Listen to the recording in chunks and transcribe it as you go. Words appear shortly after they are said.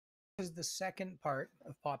is the second part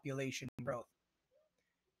of population growth.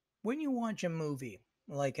 When you watch a movie,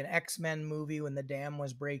 like an X-Men movie when the dam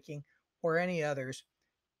was breaking, or any others,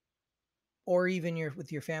 or even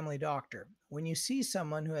with your family doctor, when you see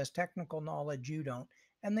someone who has technical knowledge you don't,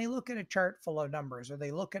 and they look at a chart full of numbers or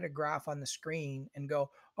they look at a graph on the screen and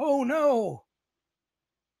go, "Oh no,"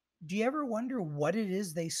 do you ever wonder what it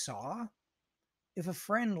is they saw? If a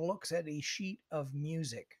friend looks at a sheet of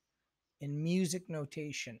music in music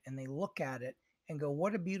notation and they look at it and go,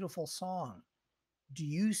 "What a beautiful song." Do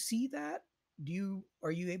you see that?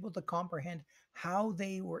 Are you able to comprehend how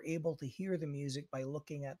they were able to hear the music by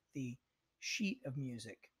looking at the sheet of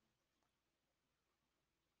music?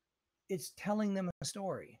 It's telling them a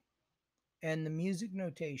story. And the music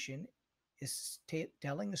notation is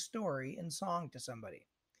telling a story in song to somebody.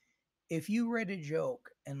 If you read a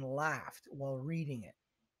joke and laughed while reading it,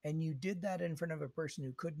 and you did that in front of a person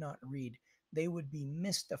who could not read, they would be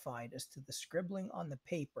mystified as to the scribbling on the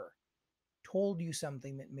paper told you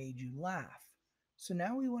something that made you laugh. So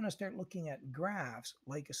now we want to start looking at graphs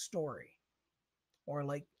like a story or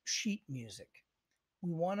like sheet music.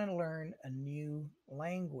 We want to learn a new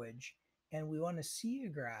language and we want to see a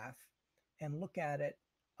graph and look at it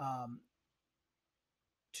um,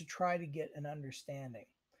 to try to get an understanding.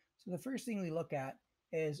 So the first thing we look at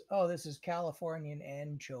is, oh, this is Californian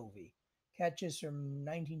anchovy, catches from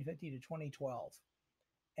 1950 to 2012.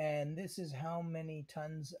 And this is how many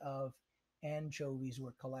tons of anchovies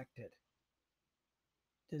were collected.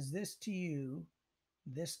 Does this to you,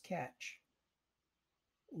 this catch,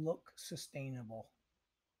 look sustainable?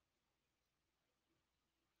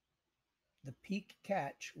 The peak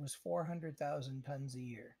catch was 400,000 tons a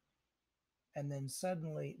year. And then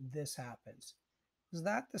suddenly this happens. Is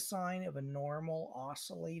that the sign of a normal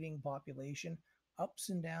oscillating population? Ups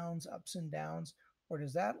and downs? Or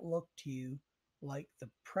does that look to you like the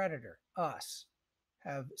predator, us,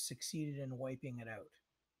 have succeeded in wiping it out?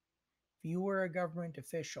 If you were a government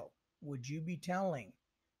official, would you be telling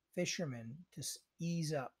fishermen to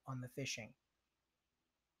ease up on the fishing?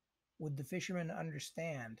 Would the fishermen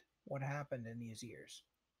understand what happened in these years?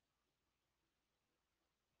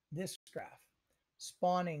 This graph,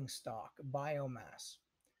 spawning stock, biomass.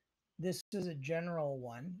 This is a general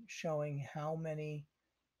one showing how many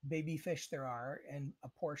baby fish there are in a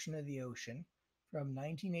portion of the ocean from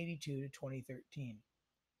 1982 to 2013.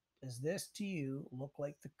 Does this to you look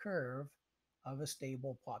like the curve of a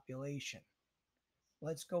stable population?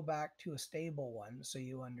 Let's go back to a stable one so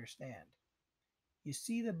you understand. You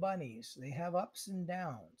see the bunnies, they have ups and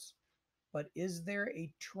downs, but is there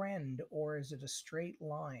a trend or is it a straight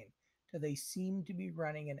line? Do they seem to be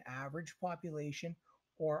running an average population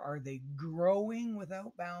or are they growing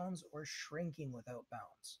without bounds or shrinking without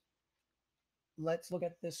bounds? Let's look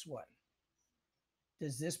at this one.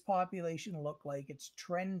 Does this population look like it's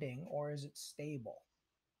trending or is it stable?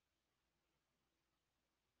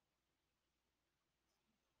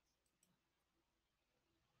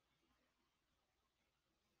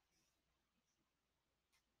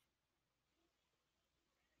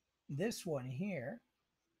 This one here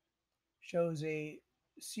shows a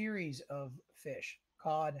series of fish,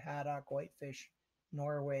 cod, haddock, whitefish,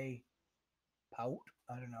 Norway, pout,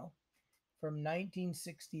 I don't know, from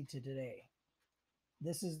 1960 to today.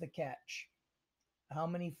 This is the catch. How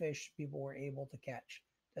many fish people were able to catch?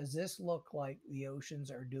 Does this look like the oceans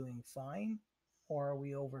are doing fine or are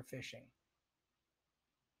we overfishing?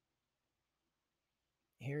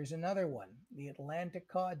 Here's another one, the Atlantic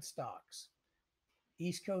cod stocks.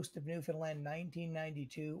 East coast of Newfoundland,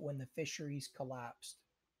 1992, when the fisheries collapsed.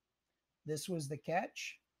 This was the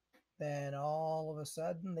catch. Then all of a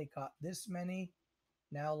sudden they caught this many.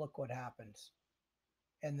 Now look what happens.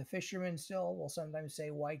 And the fishermen still will sometimes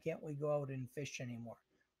say, why can't we go out and fish anymore?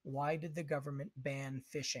 Why did the government ban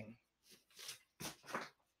fishing?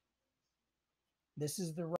 This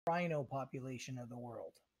is the rhino population of the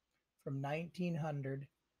world from 1900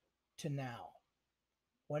 to now.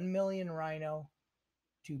 1 million rhino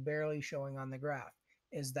to barely showing on the graph.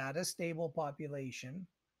 Is that a stable population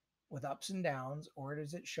with ups and downs, or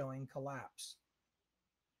is it showing collapse?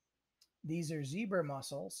 These are zebra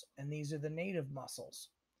mussels, and these are the native mussels.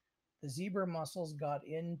 The zebra mussels got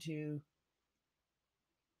into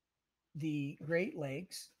the Great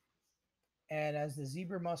Lakes, and as the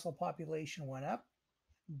zebra mussel population went up,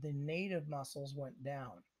 the native mussels went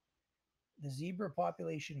down. The zebra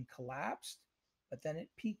population collapsed, but then it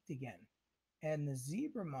peaked again. And the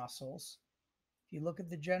zebra mussels, if you look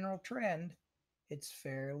at the general trend, it's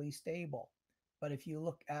fairly stable. But if you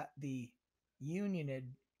look at the unionid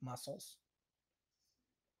mussels,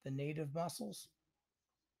 the native mussels,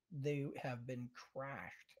 they have been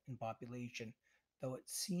crashed in population, though it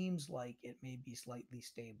seems like it may be slightly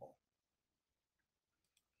stable.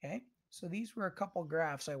 Okay, so these were a couple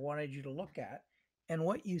graphs I wanted you to look at. And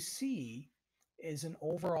what you see is an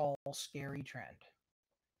overall scary trend,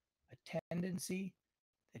 a tendency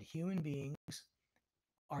that human beings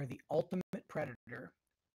are the ultimate predator,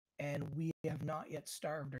 and we have not yet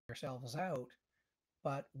starved ourselves out,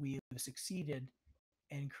 but we have succeeded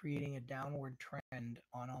in creating a downward trend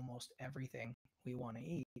on almost everything we want to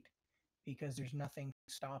eat because there's nothing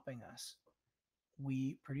stopping us.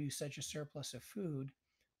 We produce such a surplus of food,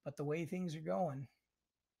 but the way things are going,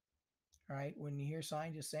 right? When you hear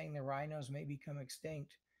scientists saying the rhinos may become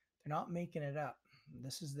extinct, they're not making it up.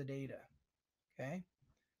 This is the data, okay?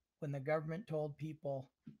 When the government told people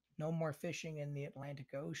no more fishing in the Atlantic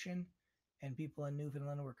Ocean and people in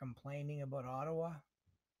Newfoundland were complaining about Ottawa,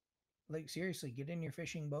 like seriously, get in your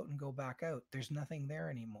fishing boat and go back out. There's nothing there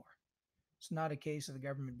anymore. It's not a case of the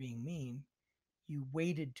government being mean. You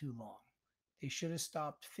waited too long. They should have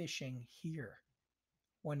stopped fishing here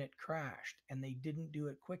when it crashed, and they didn't do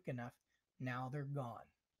it quick enough. Now they're gone.